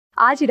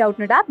आज ही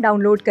Doubtnut app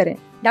download करें।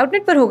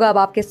 डाउटनट पर होगा अब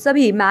आपके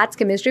सभी मैथ्स,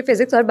 केमिस्ट्री,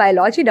 फिजिक्स और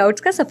बायोलॉजी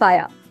डाउट्स का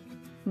सफाया।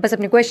 बस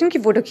अपने क्वेश्चन की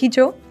फोटो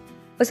खींचो,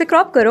 उसे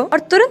क्रॉप करो और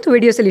तुरंत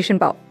वीडियो सोल्यूशन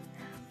पाओ।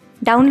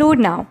 Download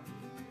now.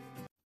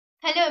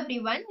 Hello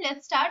everyone,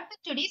 let's start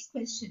with today's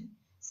question.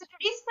 So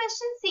today's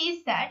question says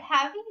that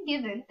having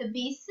given the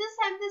basis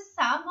and the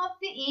sum of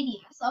the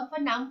areas of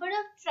a number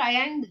of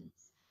triangles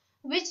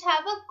which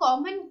have a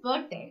common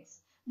vertex,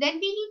 then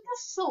we need to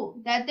show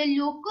that the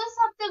locus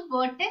of the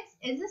vertex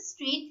is a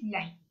straight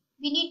line.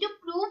 We need to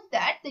prove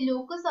that the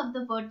locus of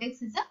the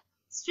vertex is a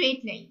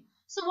straight line.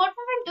 So what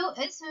we will do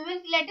is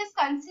let us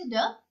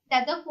consider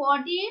that the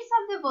coordinates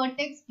of the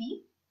vertex be,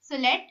 so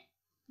let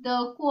the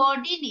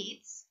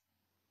coordinates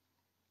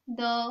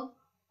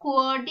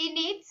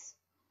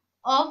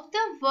of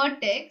the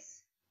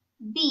vertex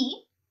be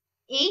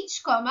h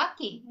comma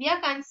k. We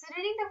are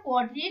considering the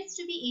coordinates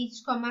to be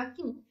h comma k,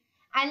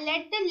 and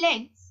let the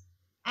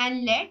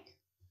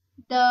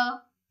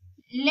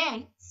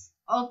lengths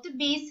of the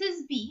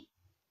bases be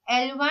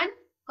L1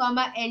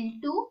 comma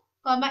L2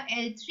 comma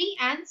L3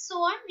 and so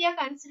on. We are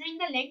considering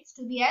the lengths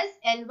to be as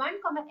L1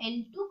 comma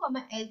L2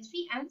 comma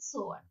L3 and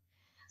so on.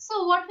 So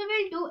what we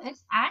will do is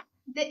add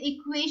the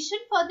equation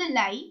for the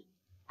line,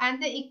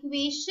 and the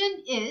equation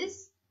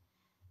is,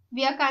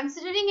 we are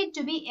considering it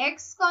to be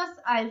x cos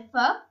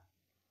alpha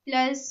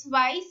plus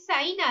y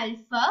sin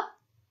alpha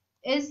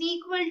is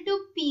equal to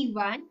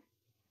P1,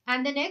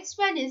 and the next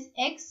one is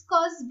x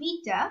cos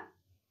beta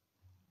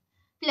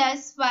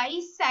plus y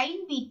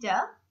sin beta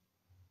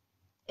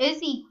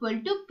is equal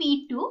to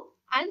P2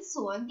 and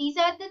so on. These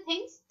are the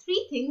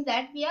three things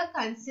that we are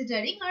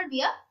considering, or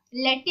we are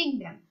letting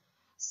them.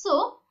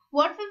 So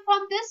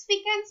from this we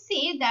can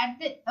say that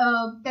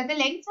the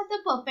lengths of the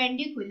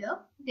perpendicular,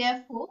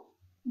 therefore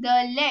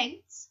the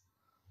lengths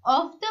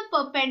of the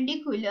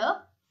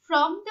perpendicular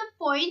from the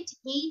point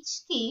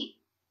HK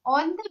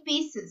on the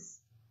basis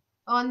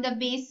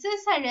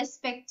are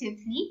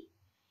respectively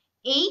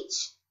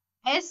h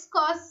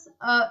cos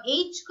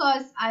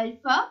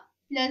alpha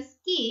plus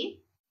k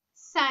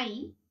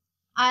sin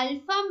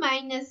alpha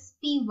minus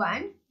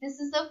P1. This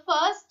is the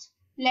first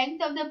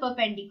length of the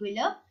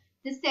perpendicular.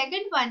 The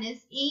second one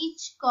is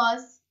h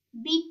cos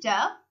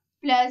beta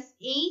plus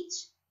h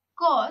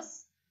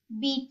cos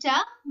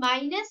beta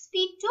minus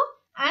P2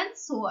 and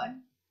so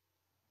on.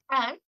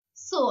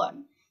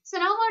 So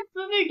now what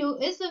we will do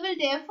is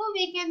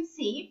we can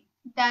say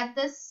that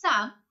the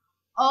sum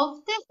of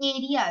the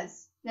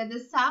areas of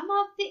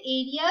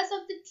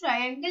the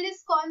triangle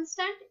is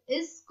constant.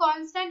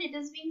 It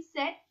is being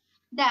said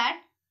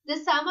that the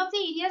sum of the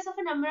areas of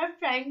a number of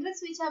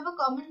triangles which have a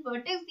common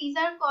vertex, these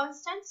are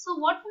constant. So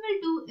what we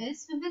will do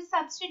is we will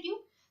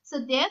substitute. So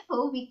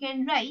therefore we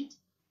can write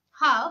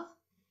half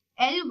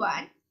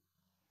L1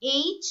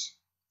 h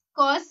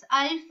cos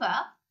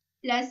alpha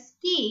plus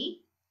k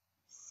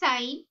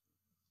sin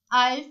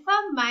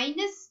alpha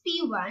minus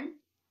P1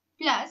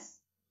 plus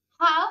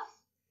half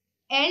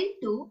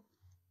L2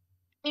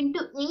 into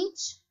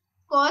h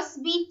cos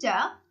beta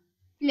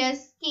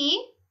plus k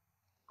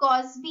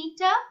cos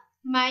beta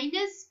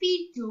minus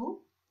P2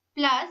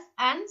 plus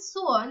and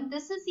so on.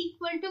 This is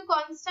equal to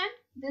constant.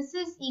 This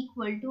is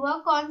equal to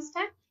a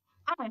constant.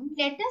 And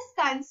let us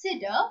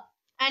consider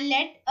and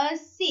let us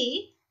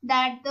say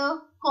that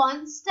the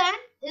constant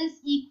is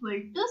equal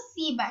to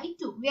c by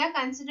 2. We are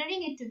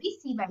considering it to be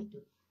c by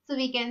 2. So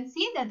we can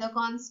say that the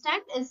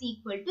constant is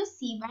equal to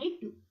c by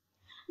 2.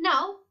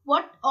 Now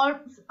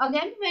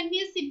again when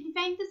we are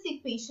simplifying this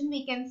equation,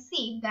 we can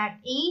say that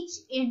h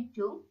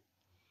into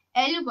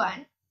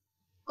L1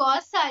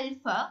 cos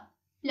alpha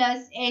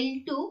plus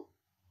L2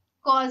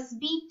 cos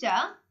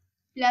beta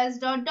plus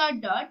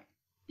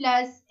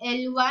plus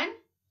L1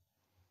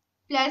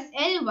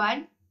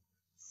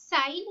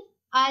 sin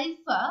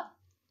alpha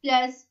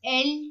plus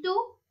L2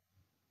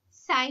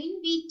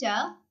 sin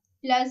beta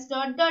plus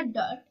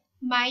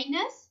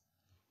minus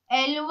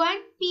L1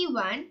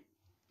 P1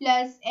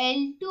 plus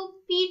L2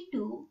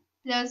 P2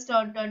 plus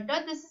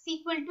This is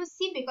equal to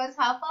C because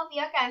half we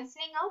are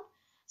cancelling out.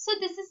 So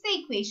this is the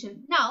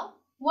equation. Now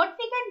what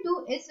we can do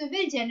is we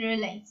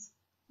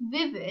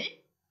will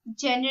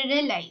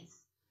generalize.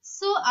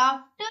 So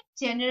after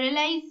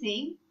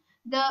generalizing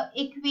the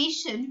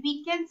equation,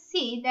 we can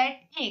say that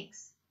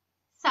x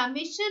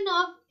summation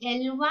of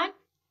L1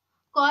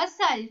 cos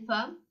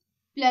alpha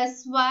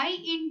plus y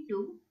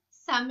into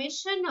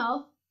summation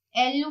of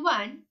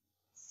L1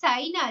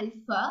 sin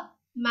alpha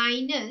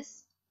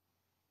minus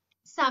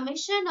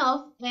summation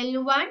of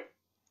L1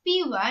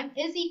 P1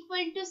 is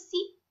equal to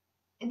C.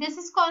 This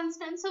is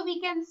constant, so we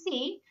can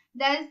say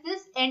that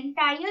this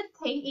entire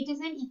thing, it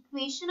is an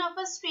equation of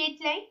a straight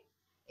line.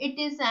 It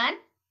is an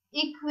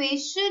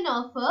equation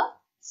of a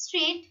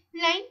straight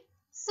line.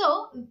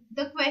 So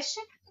the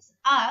question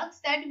asks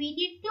that we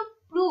need to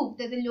prove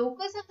that the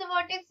locus of the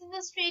vertex is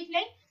a straight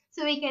line.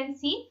 So we can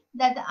see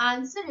that the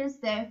answer is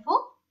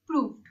therefore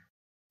proved.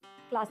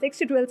 Class 6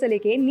 से 12 से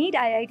लेके NEET,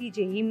 IIT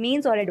JEE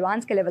mains और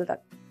advance के level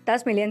तक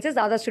 10 million से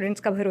ज़्यादा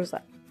students का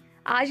भरोसा।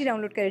 आज ही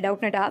डाउनलोड करें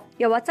डाउटनट ऐप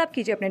या व्हाट्सएप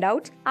कीजिए अपने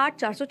डाउट्स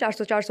 8400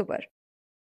 400 400 पर।